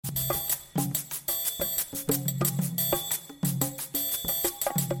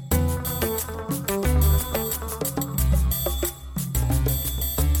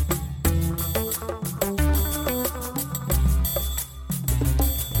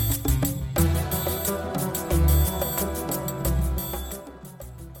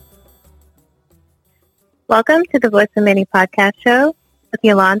Welcome to the Voice of Many podcast show with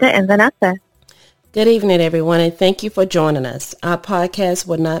Yolanda and Vanessa. Good evening, everyone, and thank you for joining us. Our podcast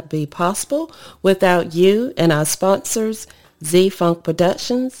would not be possible without you and our sponsors, Z-Funk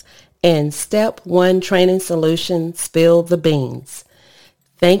Productions and Step One Training Solution, Spill the Beans.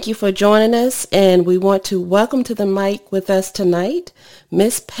 Thank you for joining us, and we want to welcome to the mic with us tonight,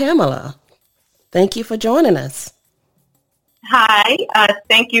 Miss Pamela. Thank you for joining us. Hi,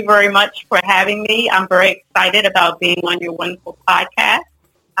 thank you very much for having me. I'm very excited about being on your wonderful podcast.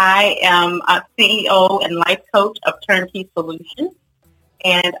 I am a CEO and life coach of Turnkey Solutions,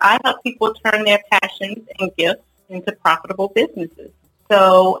 and I help people turn their passions and gifts into profitable businesses.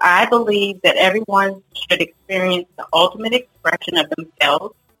 So I believe that everyone should experience the ultimate expression of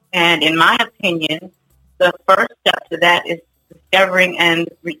themselves, and in my opinion, the first step to that is discovering and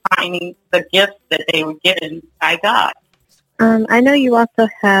refining the gifts that they were given by God. I know you also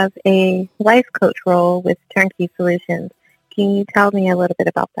have a life coach role with Turnkey Solutions. Can you tell me a little bit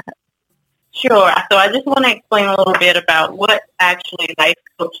about that? Sure. So I just want to explain a little bit about what actually life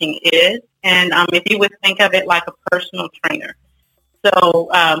coaching is. And if you would think of it like a personal trainer. So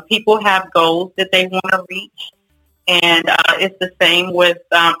people have goals that they want to reach. And it's the same with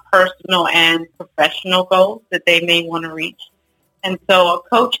personal and professional goals that they may want to reach. And so a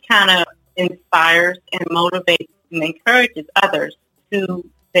coach kind of inspires and motivates and encourages others to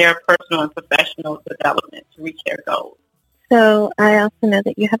their personal and professional development to reach their goals. So I also know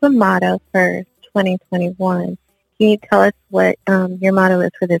that you have a motto for 2021. Can you tell us what your motto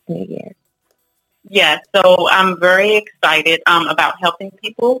is for this new year? Yes, so I'm very excited about helping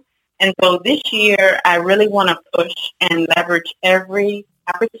people. And so this year, I really want to push and leverage every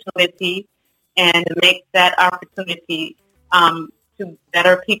opportunity and make that opportunity to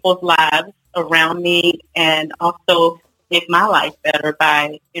better people's lives around me and also make my life better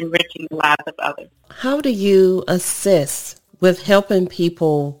by enriching the lives of others. How do you assist with helping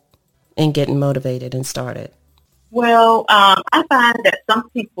people and getting motivated and started? Well, I find that some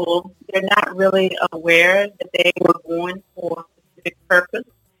people, they're not really aware that they were born for a specific purpose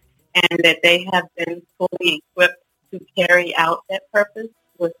and that they have been fully equipped to carry out that purpose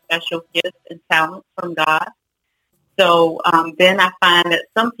with special gifts and talents from God. So then I find that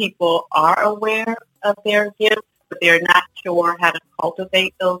some people are aware of their gifts, but they're not sure how to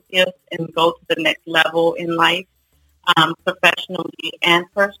cultivate those gifts and go to the next level in life, professionally and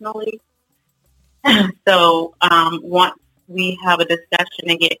personally. So once we have a discussion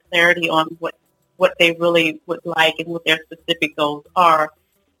and get clarity on what they really would like and what their specific goals are,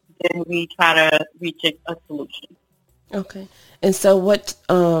 then we try to reach a solution. Okay. And so what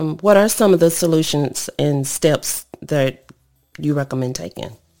are some of the solutions and steps that you recommend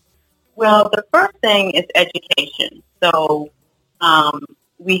taking? Well, the first thing is education. So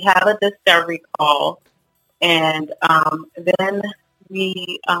we have a discovery call, and then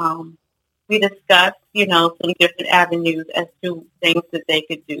we discuss, some different avenues as to things that they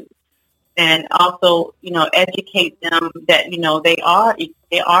could do, and also, educate them that they are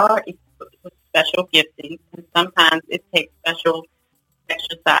equipped with special gifting, and sometimes it takes special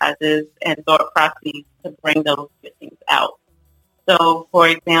exercises and thought processes to bring those giftings out. So, for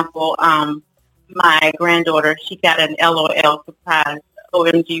example, my granddaughter, she got an LOL surprise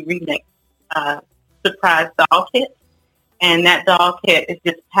OMG remix surprise doll kit, and that doll kit is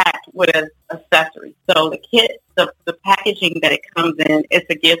just packed with accessories. So the kit, the packaging that it comes in, it's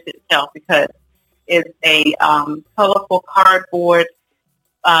a gift itself because it's a colorful cardboard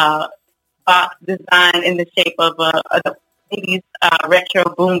box designed in the shape of a 80s retro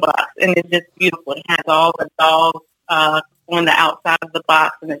boombox, and it's just beautiful. It has all the dolls on the outside of the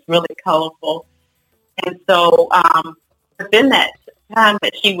box, and it's really colorful. And so within that time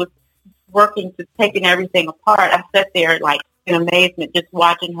that she was working to taking everything apart, I sat there like in amazement just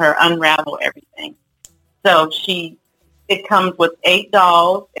watching her unravel everything. So it comes with 8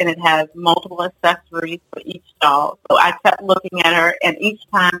 dolls, and it has multiple accessories for each doll. So I kept looking at her, and each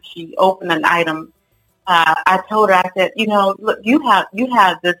time she opened an item, I told her, I said, look, you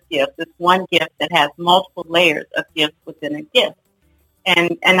have this gift, this one gift that has multiple layers of gifts within a gift.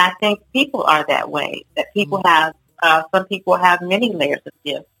 And I think people are that way, that people have, some people have many layers of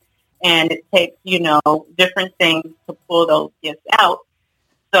gifts. And it takes, different things to pull those gifts out.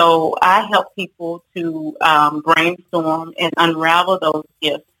 So I help people to brainstorm and unravel those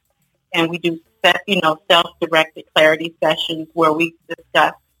gifts. And we do, self-directed clarity sessions where we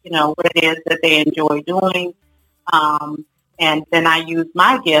discuss, what it is that they enjoy doing. And then I use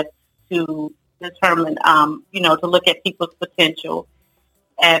my gifts to determine, to look at people's potential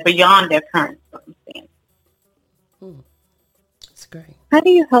beyond their current circumstance. That's great. How do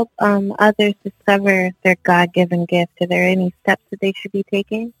you help others discover their God-given gift? Are there any steps that they should be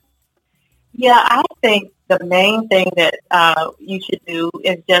taking? Yeah, I think the main thing that you should do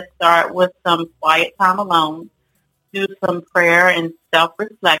is just start with some quiet time alone, do some prayer and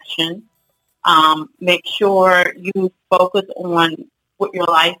self-reflection. Make sure you focus on what your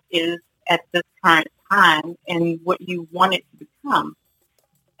life is at this current time and what you want it to become.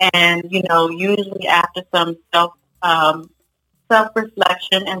 And, usually after some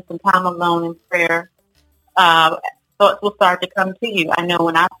self-reflection and some time alone in prayer, uh, thoughts will start to come to you. I know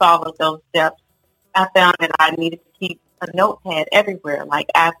when I followed those steps, I found that I needed to keep a notepad everywhere. Like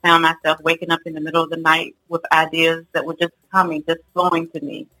I found myself waking up in the middle of the night with ideas that were just coming, just flowing to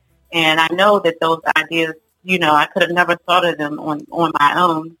me. And I know that those ideas, I could have never thought of them on my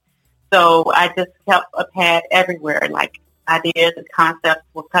own. So I just kept a pad everywhere. Like ideas and concepts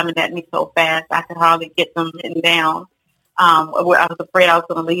were coming at me so fast I could hardly get them written down. I was afraid I was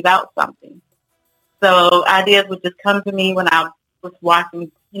going to leave out something. So ideas would just come to me when I was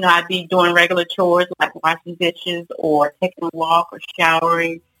washing, I'd be doing regular chores like washing dishes or taking a walk or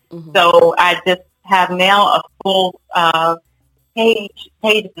showering. Mm-hmm. So I just have now a full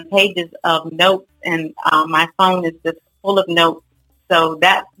pages and pages of notes, and my phone is just full of notes. So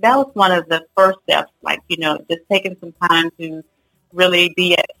that was one of the first steps, like, just taking some time to really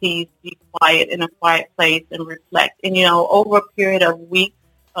be at peace, be quiet in a quiet place and reflect. And, over a period of weeks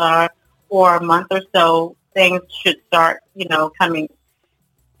or a month or so, things should start, coming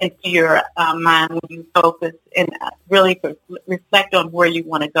into your mind when you focus and really reflect on where you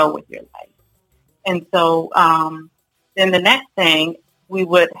want to go with your life. And so then the next thing, we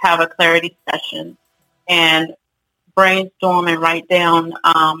would have a clarity session and brainstorm and write down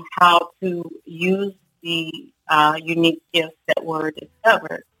how to use the unique gifts that were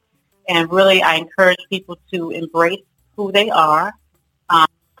discovered. And really, I encourage people to embrace who they are,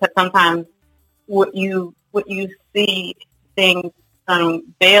 because sometimes what you see things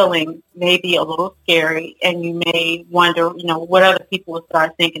unveiling may be a little scary, and you may wonder, what other people will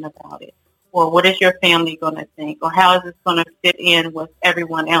start thinking about it, or what is your family going to think, or how is this going to fit in with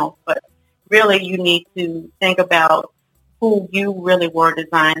everyone else. But really, you need to think about who you really were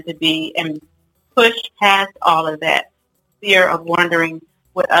designed to be and push past all of that fear of wondering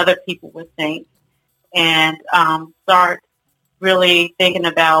what other people would think, and start really thinking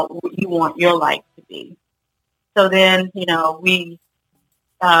about what you want your life to be. So then, we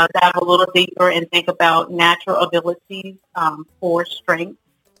dive a little deeper and think about natural abilities, core strengths,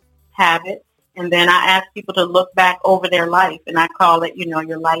 habits, and then I ask people to look back over their life, and I call it,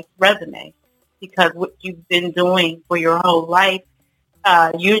 your life resume, because what you've been doing for your whole life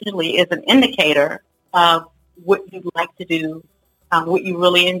usually is an indicator of what you'd like to do, what you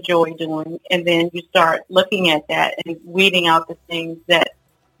really enjoy doing, and then you start looking at that and weeding out the things that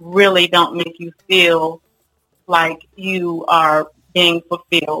really don't make you feel like you are being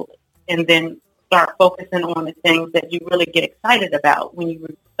fulfilled, and then start focusing on the things that you really get excited about when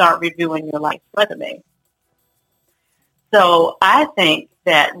you start reviewing your life resume. So I think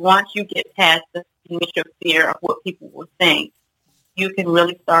that once you get past the initial fear of what people will think, you can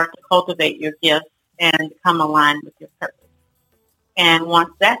really start to cultivate your gifts and become aligned with your purpose. And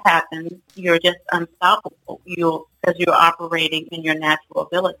once that happens, you're just unstoppable because you're operating in your natural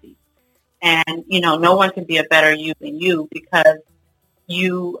abilities. And, no one can be a better you than you, because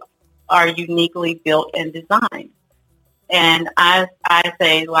you are uniquely built and designed. And I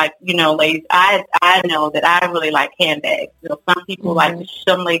say, like, ladies, I know that I really like handbags. Some people like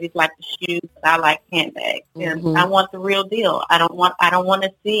some ladies like the shoes, but I like handbags. And I want the real deal. I don't want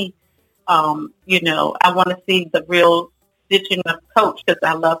to see, I want to see the real stitching of Coach, because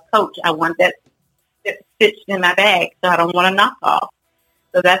I love Coach. I want that stitched in my bag, so I don't want to knock off.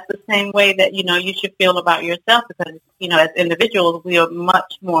 So that's the same way that, you should feel about yourself, because, as individuals, we are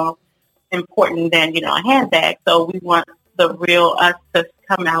much more important than, a handbag. So we want the real us to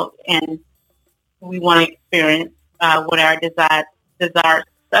come out, and we want to experience what our desired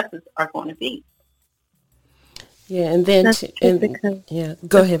successes are going to be. Yeah, and then,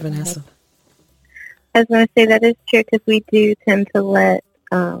 go ahead, Vanessa. I was going to say that is true, because we do tend to let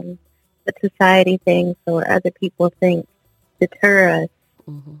the society things or other people think deter us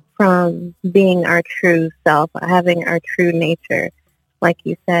from being our true self, having our true nature, like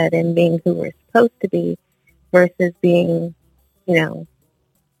you said, and being who we're supposed to be, versus being,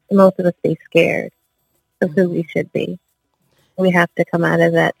 most of us stay scared of who we should be. We have to come out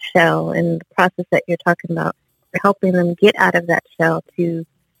of that shell, and the process that you're talking about, you're helping them get out of that shell to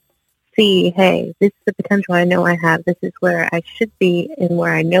see, hey, this is the potential I know I have. This is where I should be and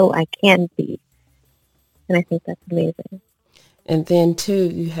where I know I can be. And I think that's amazing. And then, too,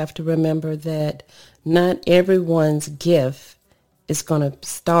 you have to remember that not everyone's gift is going to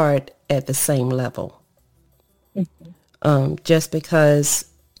start at the same level. Mm-hmm. Just because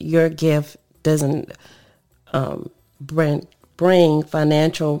your gift doesn't bring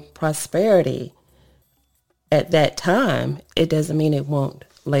financial prosperity at that time, it doesn't mean it won't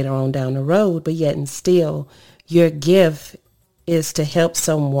later on down the road, but yet and still, your gift is to help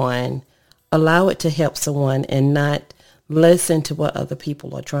someone, allow it to help someone, and not listen to what other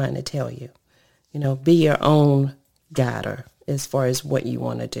people are trying to tell you. You know, be your own guider as far as what you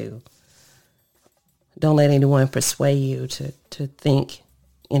want to do. Don't let anyone persuade you to think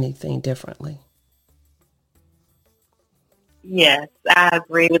anything differently. Yes, I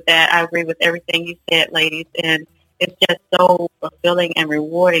agree with that. I agree with everything you said, ladies. And it's just so fulfilling and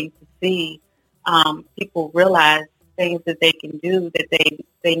rewarding to see people realize things that they can do that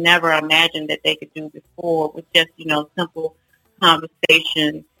they never imagined that they could do before with just, simple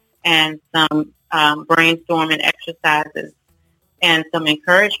conversation and some brainstorming exercises and some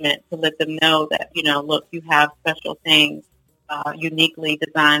encouragement to let them know that, look, you have special things uniquely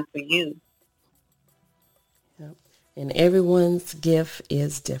designed for you. Yep. And everyone's gift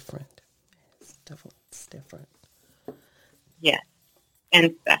is different. It's different. Yes,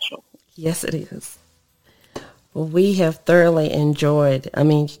 and special. Yes, it is. Well, we have thoroughly enjoyed,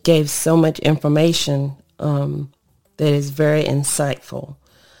 you gave so much information that is very insightful.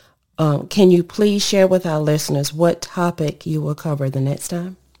 Can you please share with our listeners what topic you will cover the next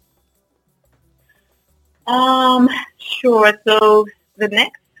time? Sure. So the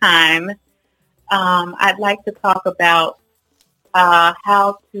next time, I'd like to talk about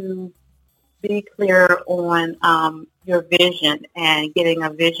how to be clear on your vision and getting a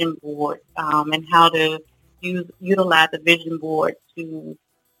vision board and how to utilize a vision board to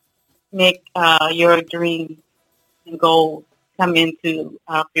make your dreams and goals come into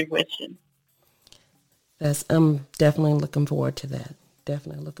fruition. I'm definitely looking forward to that.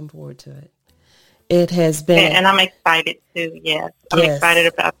 Definitely looking forward to it. It has been... And I'm excited too, yes. I'm excited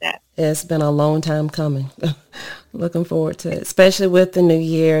about that. It's been a long time coming. Looking forward to it, especially with the new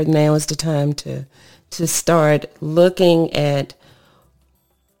year. Now is the time to start looking at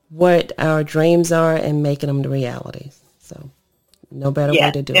what our dreams are and making them the reality. So no better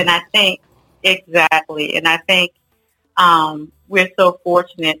way to do it. And I think, exactly. And I think we're so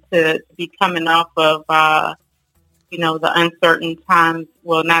fortunate to be coming off of, the uncertain times.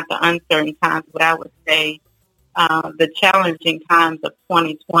 Well, not the uncertain times, but I would say the challenging times of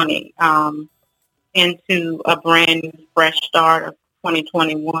 2020 into a brand new, fresh start of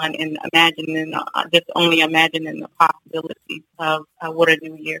 2021 and imagining the possibilities of what a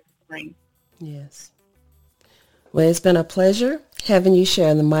new year could bring. Yes. Well, it's been a pleasure having you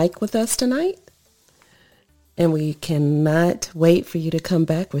share the mic with us tonight. And we cannot wait for you to come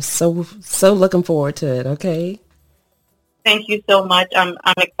back. We're so looking forward to it, okay? Thank you so much. I'm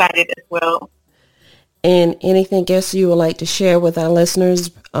excited as well. And anything else you would like to share with our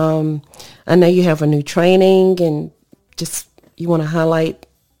listeners? I know you have a new training and just you want to highlight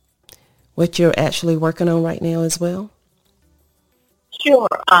what you're actually working on right now as well? Sure.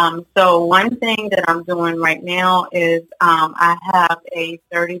 So one thing that I'm doing right now is I have a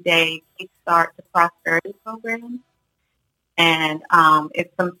 30-day Kickstart to Prosperity program. And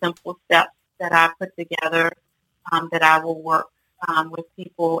it's some simple steps that I put together that I will work with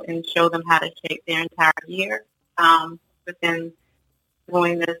people and show them how to shape their entire year within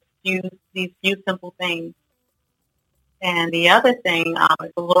doing these few simple things. And the other thing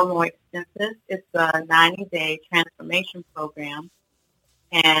is a little more extensive. It's a 90-day transformation program.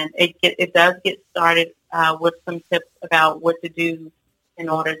 And it does get started with some tips about what to do in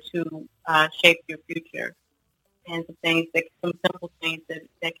order to shape your future. And some simple things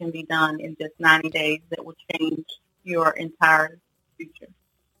that can be done in just 90 days that will change your entire future.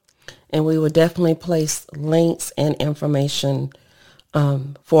 And we will definitely place links and information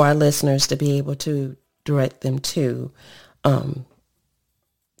for our listeners to be able to direct them to.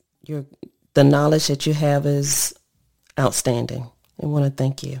 The knowledge that you have is outstanding. I want to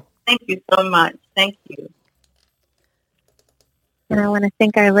thank you. Thank you so much. Thank you. And I want to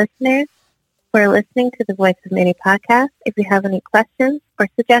thank our listeners for listening to the Voice of Many podcast. If you have any questions or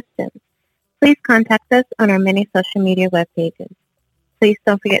suggestions, please contact us on our many social media web pages. Please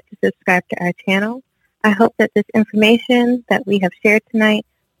don't forget to subscribe to our channel. I hope that this information that we have shared tonight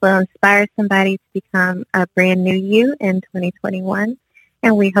will inspire somebody to become a brand new you in 2021.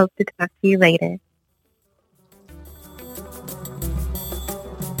 And we hope to talk to you later.